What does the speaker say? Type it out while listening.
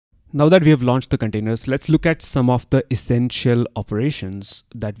Now that we have launched the containers, let's look at some of the essential operations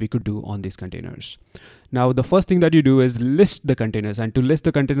that we could do on these containers. Now, the first thing that you do is list the containers, and to list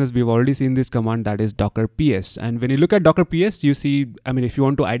the containers, we've already seen this command, that is docker ps. And when you look at docker ps, you see, if you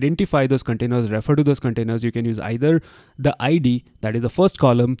want to identify those containers, refer to those containers, you can use either the ID, that is the first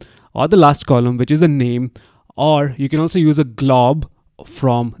column, or the last column, which is the name, or you can also use a glob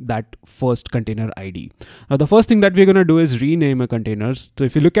from that first container ID. Now, the first thing that we're going to do is rename a containers. So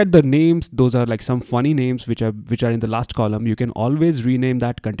if you look at the names, those are like some funny names which are in the last column. You can always rename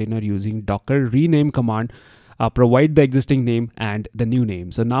that container using docker rename command. Provide the existing name and the new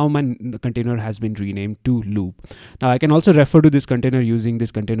name. So now my container has been renamed to loop. Now I can also refer to this container using this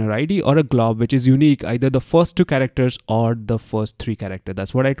container ID or a glob, which is unique, either the first 2 characters or the first 3 characters.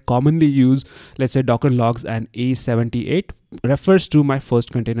 That's what I commonly use. Let's say docker logs and A78 refers to my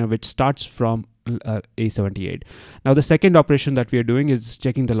first container, which starts from A78. Now the second operation that we are doing is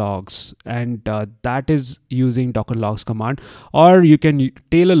checking the logs, and that is using docker logs command, or you can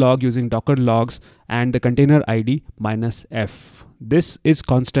tail a log using docker logs and the container ID -f. This is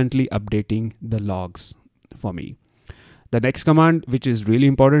constantly updating the logs for me. The next command, which is really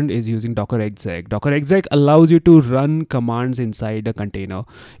important, is using docker exec. Docker exec allows you to run commands inside a container.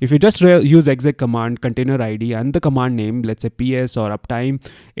 If you just use exec command, container ID and the command name, let's say ps or uptime,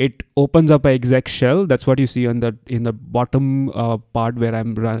 it opens up an exec shell. That's what you see on in the bottom part where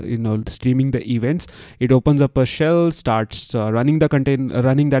I'm streaming the events. It opens up a shell, starts running the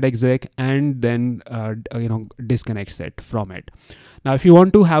running that exec, and then disconnects it from it. Now, if you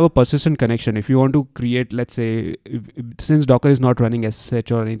want to have a persistent connection, if you want to create, let's say, since Docker is not running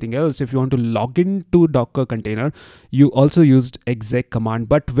SSH or anything else, if you want to log into Docker container, you also used exec command,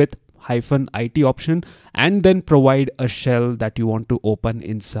 but with -it option, and then provide a shell that you want to open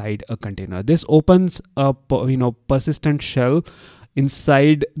inside a container. This opens a persistent shell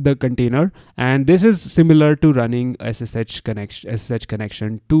inside the container, and this is similar to running SSH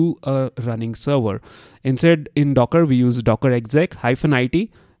connection to a running server. Instead, in Docker we use docker exec -it,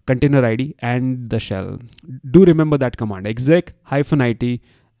 container ID, and the shell. Do remember that command, exec -it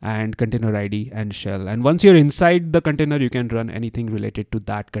and container ID and shell. And once you're inside the container, you can run anything related to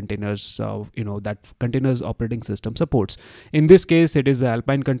that containers that containers operating system supports. In this case, it is the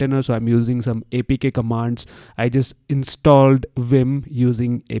Alpine container, so I'm using some apk commands. I just installed vim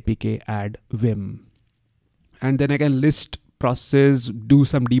using apk add vim, and then I can list process, do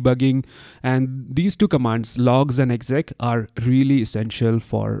some debugging. And these 2 commands, logs and exec, are really essential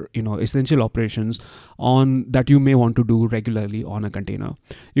for essential operations on that you may want to do regularly on a container.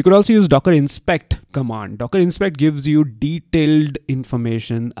 You could also use docker inspect command. Docker inspect gives you detailed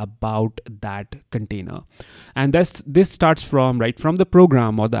information about that container, and this starts from the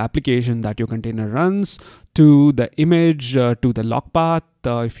program or the application that your container runs, to the image, to the log path.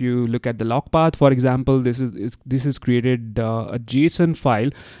 If you look at the log path, for example, this is created a JSON file,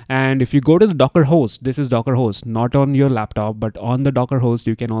 and if you go to the Docker host, this is Docker host, not on your laptop, but on the Docker host,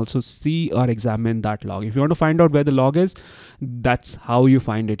 you can also see or examine that log. If you want to find out where the log is, that's how you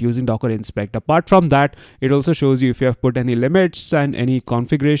find it, using docker inspect. Apart from that, it also shows you if you have put any limits and any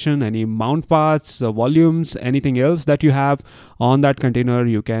configuration, any mount paths, volumes, anything else that you have on that container.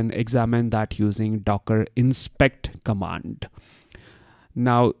 You can examine that using docker inspect command.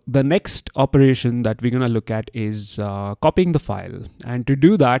 Now, the next operation that we're going to look at is copying the file. And to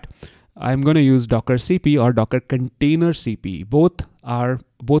do that, I'm going to use docker cp or docker container cp.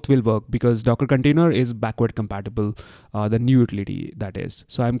 Both will work because docker container is backward compatible, the new utility that is.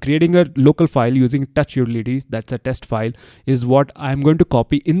 So I'm creating a local file using touch utility. That's a test file, is what I'm going to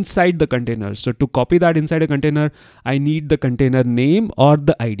copy inside the container. So to copy that inside a container, I need the container name or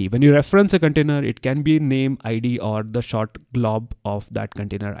the ID. When you reference a container, it can be name, ID, or the short glob of that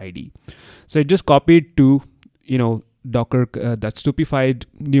container ID. So it just copied to docker that stupefied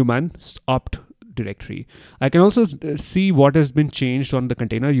Newman opt directory. I can also see what has been changed on the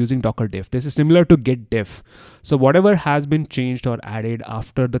container using docker diff. This is similar to git diff. So whatever has been changed or added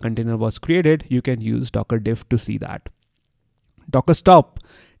after the container was created, you can use docker diff to see that. Docker stop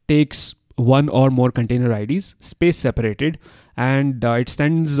takes 1 or more container IDs, space separated, and it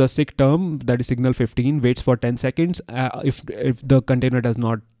sends a sig term, that is signal 15, waits for 10 seconds. If the container does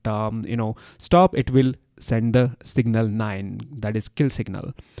not stop, it will send the signal 9, that is kill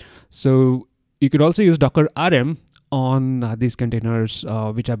signal. So you could also use docker rm on these containers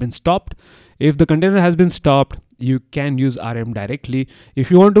which have been stopped. If the container has been stopped, you can use rm directly.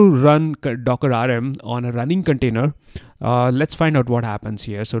 If you want to run docker rm on a running container, let's find out what happens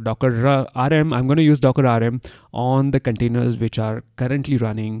here. So docker rm, I'm going to use docker rm on the containers which are currently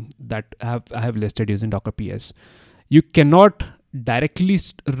running that I have listed using docker ps. You cannot directly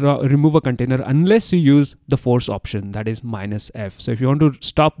remove a container unless you use the force option, that is -f. So if you want to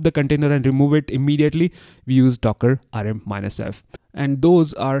stop the container and remove it immediately, we use docker rm -f. And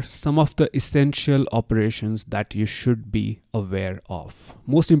those are some of the essential operations that you should be aware of.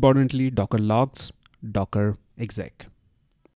 Most importantly, docker logs, docker exec.